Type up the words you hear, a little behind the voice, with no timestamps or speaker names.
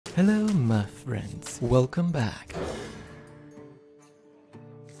Hello, my friends. Welcome back.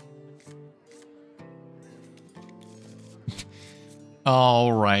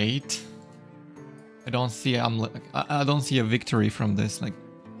 All right. I don't see I don't see a victory from this. Like,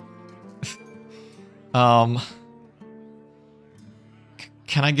 can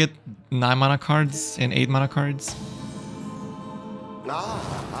I get 9 mana cards and 8 mana cards?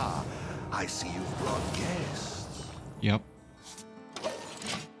 Ah, I see you've brought guests. Yep.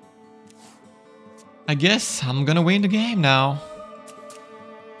 I guess I'm gonna win the game now.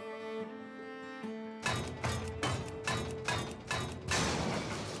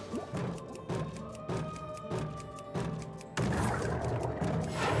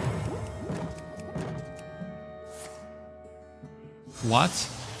 What?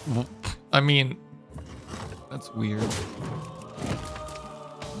 I mean, that's weird.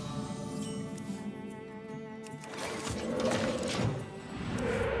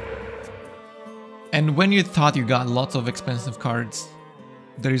 And when you thought you got lots of expensive cards,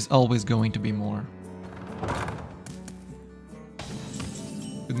 there is always going to be more.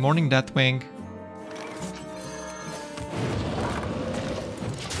 Good morning, Deathwing.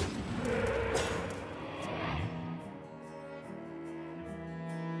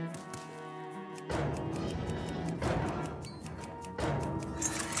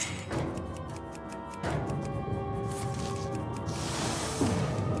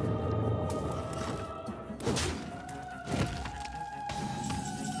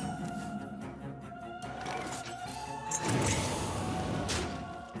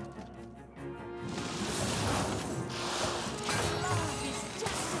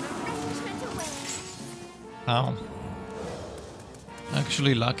 Oh.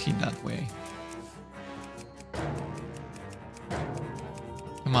 Actually lucky that way.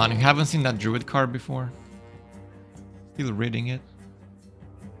 Come on, you haven't seen that druid card before? Still reading it.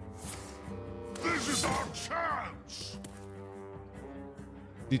 This is our chance.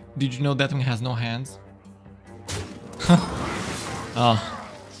 Did you know that one has no hands? Oh,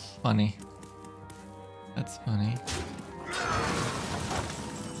 funny. That's funny.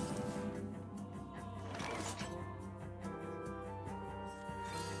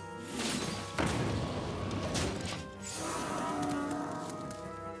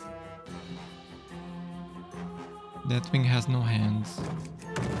 That thing has no hands.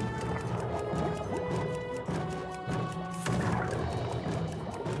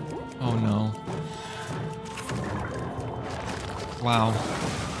 Oh no. Wow.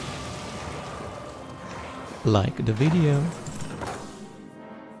 Like the video.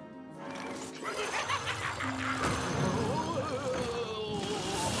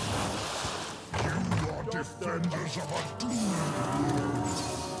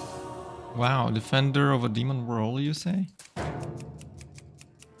 Wow, defender of a demon world, you say?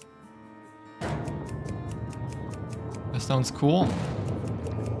 That sounds cool.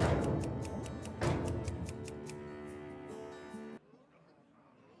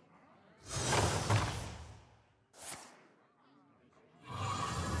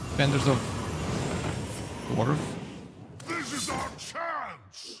 Defenders of Dwarf? This is our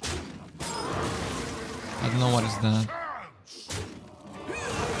chance. I don't know what is that.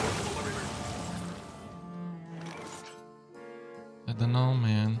 I don't know,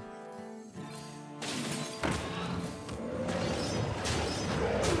 man.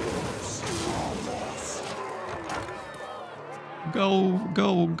 Go,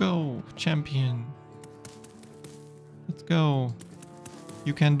 go, go, champion. Let's go.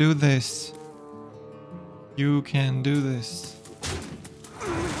 You can do this. You can do this.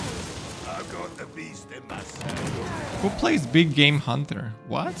 I've got the beast in myself. Who plays Big Game Hunter?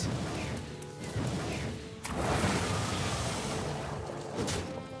 What?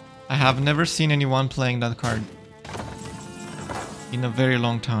 I have never seen anyone playing that card in a very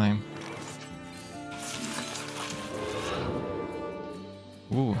long time.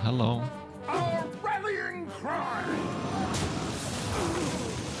 Ooh, hello. Our rallying cry.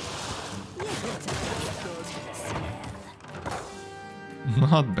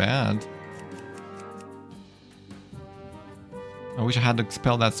 Not bad. I wish I had a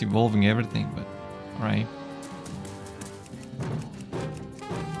spell that's evolving everything, but alright.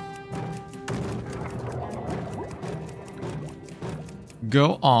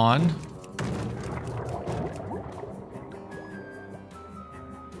 Go on.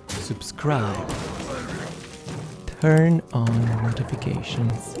 Subscribe. Turn on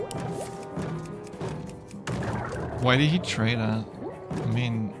notifications. Why did he trade that? I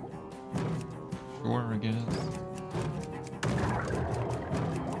mean, sure, I guess.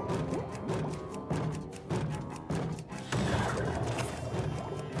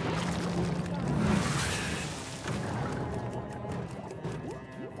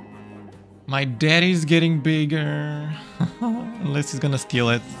 My daddy's getting bigger. Unless he's gonna steal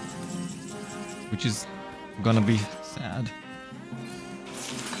it. Which is gonna be sad.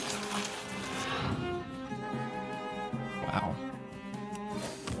 Wow.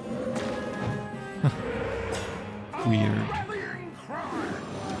 Weird.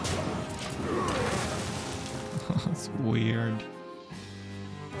 That's weird.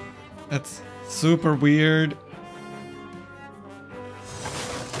 That's super weird.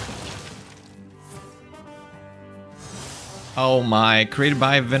 Oh my, created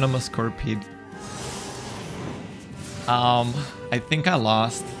by Venomous Scorpion. I think I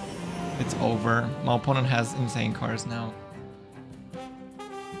lost. It's over. My opponent has insane cards now.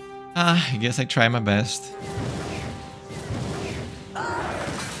 I guess I try my best.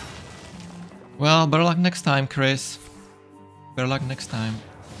 Well, better luck next time, Chris. Better luck next time.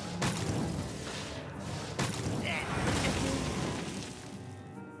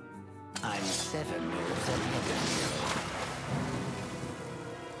 I'm 7 moves ahead of you.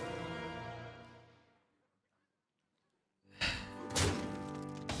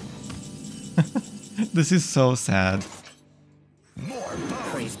 This is so sad.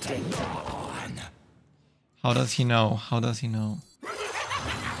 How does he know? How does he know?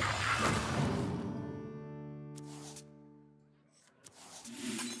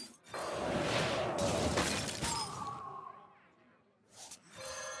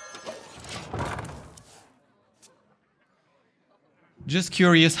 Just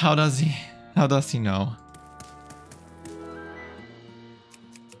curious, how does he know?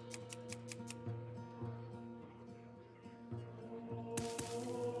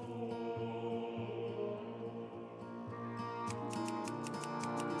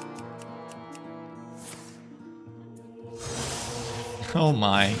 Oh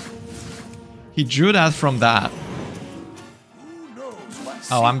my. He drew that from that.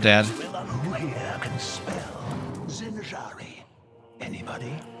 Oh, I'm dead.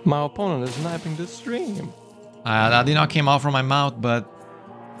 My opponent is sniping the stream. That did not came out from my mouth, but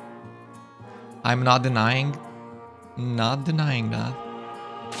I'm not denying that.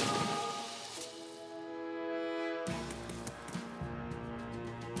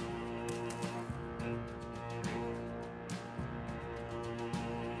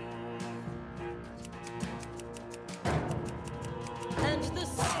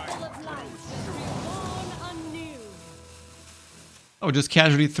 Oh, just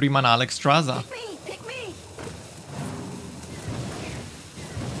casually 3-mana Alexstrasza. Pick me.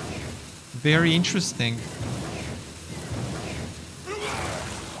 Very interesting.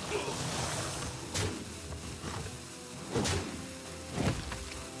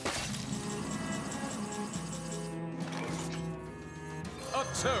 A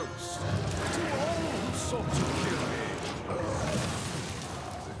toast to all sorts of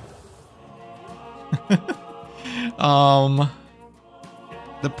killing.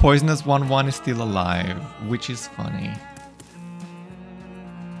 The poisonous 1/1 is still alive, which is funny.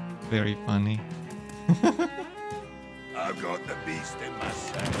 Very funny. I've got the beast in my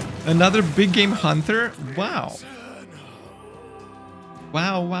sack. Another big game hunter? Wow.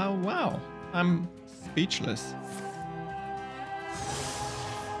 Wow, wow, wow. I'm speechless.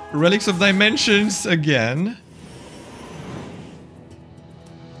 Relics of Dimensions again.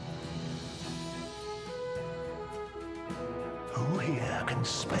 Who here can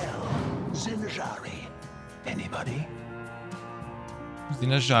spell Zinajari? Anybody?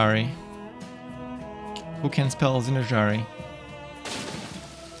 Zinajari. Who can spell Zinajari?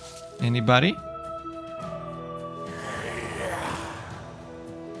 Anybody?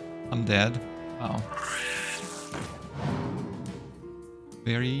 I'm dead. Wow.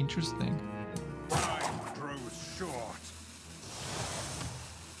 Very interesting. Time grows short.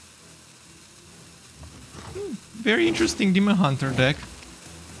 Very interesting Demon Hunter deck.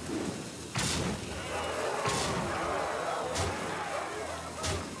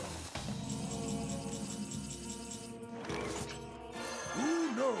 Who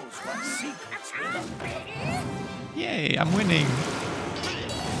knows what secrets will unveil? Yay, I'm winning.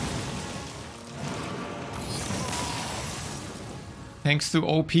 Thanks to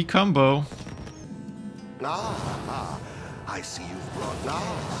OP combo. I see you've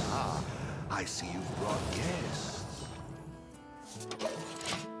brought I see you've brought guests.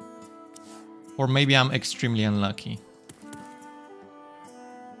 Or maybe I'm extremely unlucky.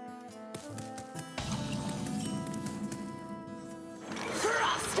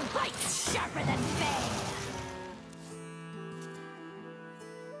 Frostbite's sharper than fang.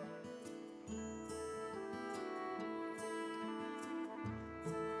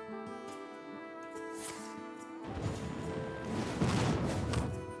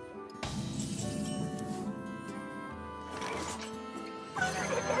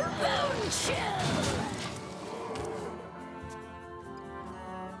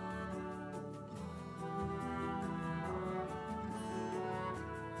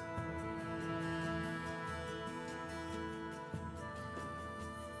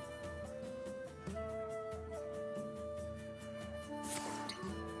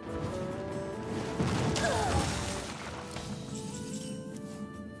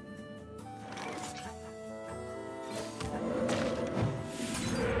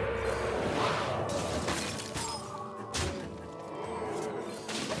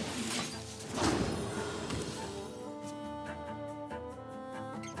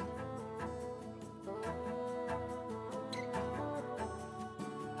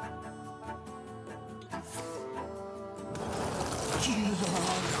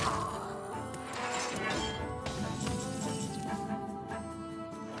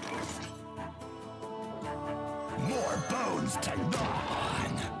 More bones to gnaw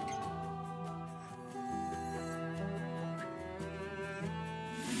on.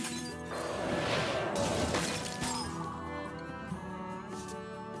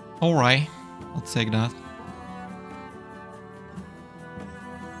 Alright, I'll take that.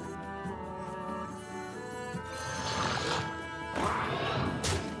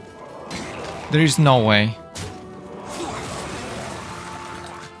 There is no way.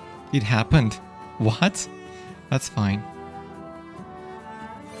 It happened. What? That's fine.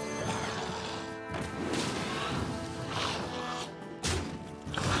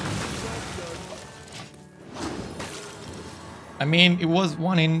 I mean, it was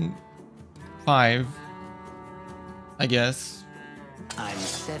 1 in 5, I guess. I'm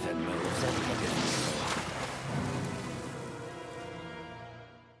 7 moves ahead of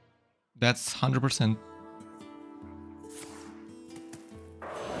That's 100%.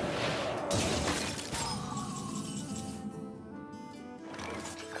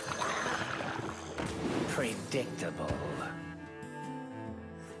 predictable.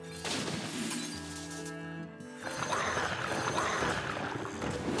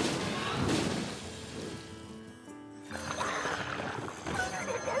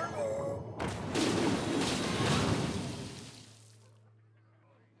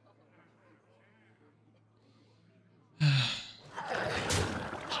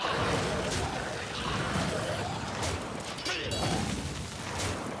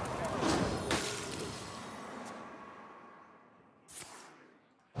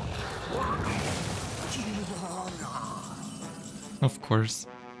 Of course.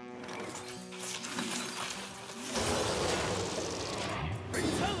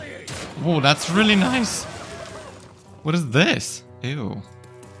 Whoa, that's really nice. What is this? Ew.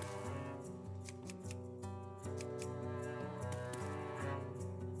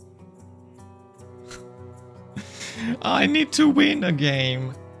 I need to win a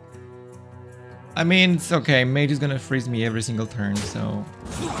game. I mean, it's okay. Mage is gonna freeze me every single turn, so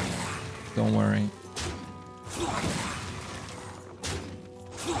don't worry.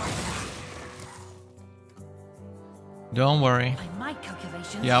 Don't worry. By my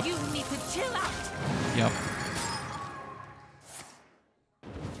calculations, Yep. you need to chill out. Yep.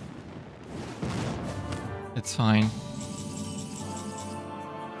 It's fine.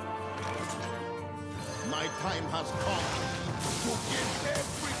 My time has come to give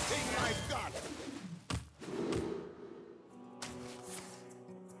everything I've got.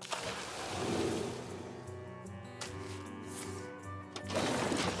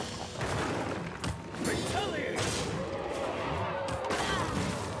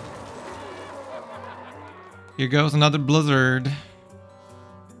 Here goes another blizzard.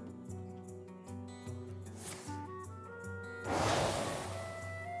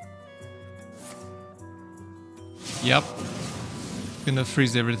 Yep. Gonna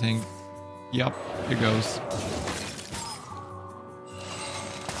freeze everything. Yep, here goes.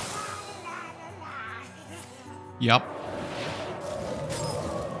 Yep.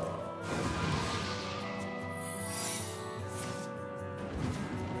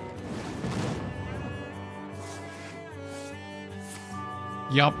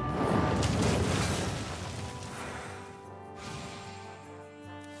 Yup.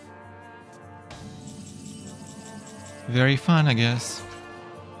 Very fun, I guess.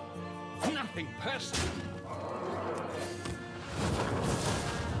 Nothing personal.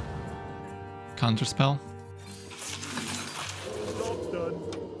 Counterspell. Job done.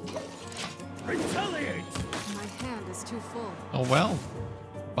 Retaliate. My hand is too full. Oh well.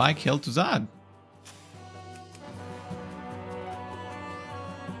 Bye, kill to Zad.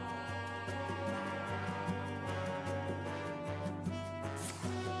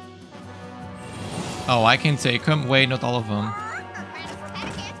 Oh, I can take them? Wait, not all of them.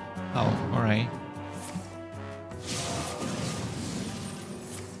 Oh, alright.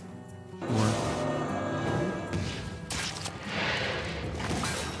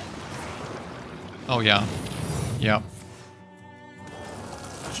 Oh yeah. Yeah.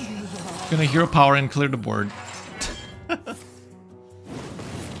 Gonna hero power and clear the board.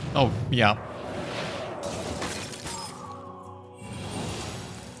 Oh, yeah.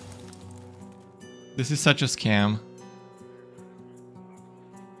 This is such a scam.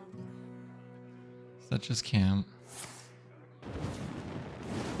 Such a scam.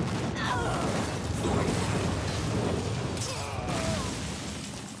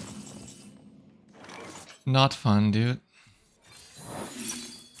 Not fun, dude.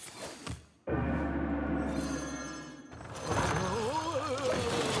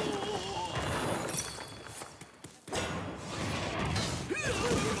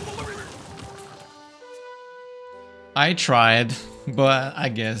 I tried, but I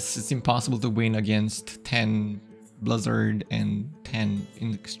guess it's impossible to win against 10 Blizzard and 10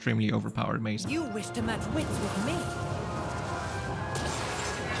 extremely overpowered mages. You wish to match wits with me?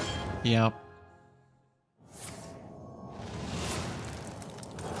 Yep.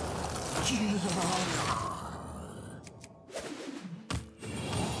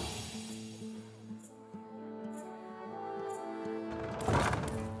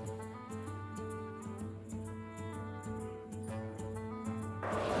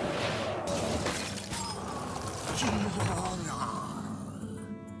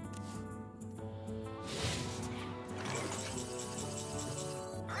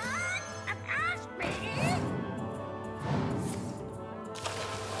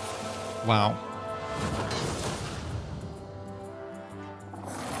 Wow.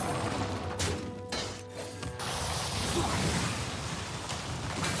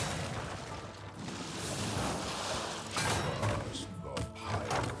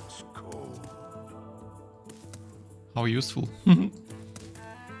 How useful. A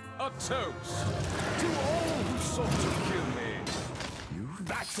toast to all who sought to kill me.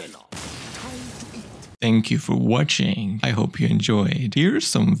 That's enough. Time to eat. Thank you for watching. I hope you enjoyed. Here's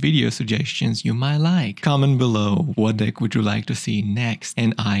some video suggestions you might like. Comment below. What deck would you like to see next?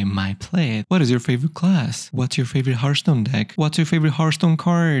 And I might play it. What is your favorite class? What's your favorite Hearthstone deck? What's your favorite Hearthstone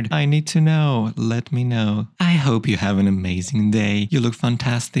card? I need to know. Let me know. I hope you have an amazing day. You look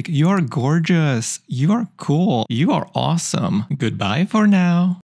fantastic. You are gorgeous. You are cool. You are awesome. Goodbye for now.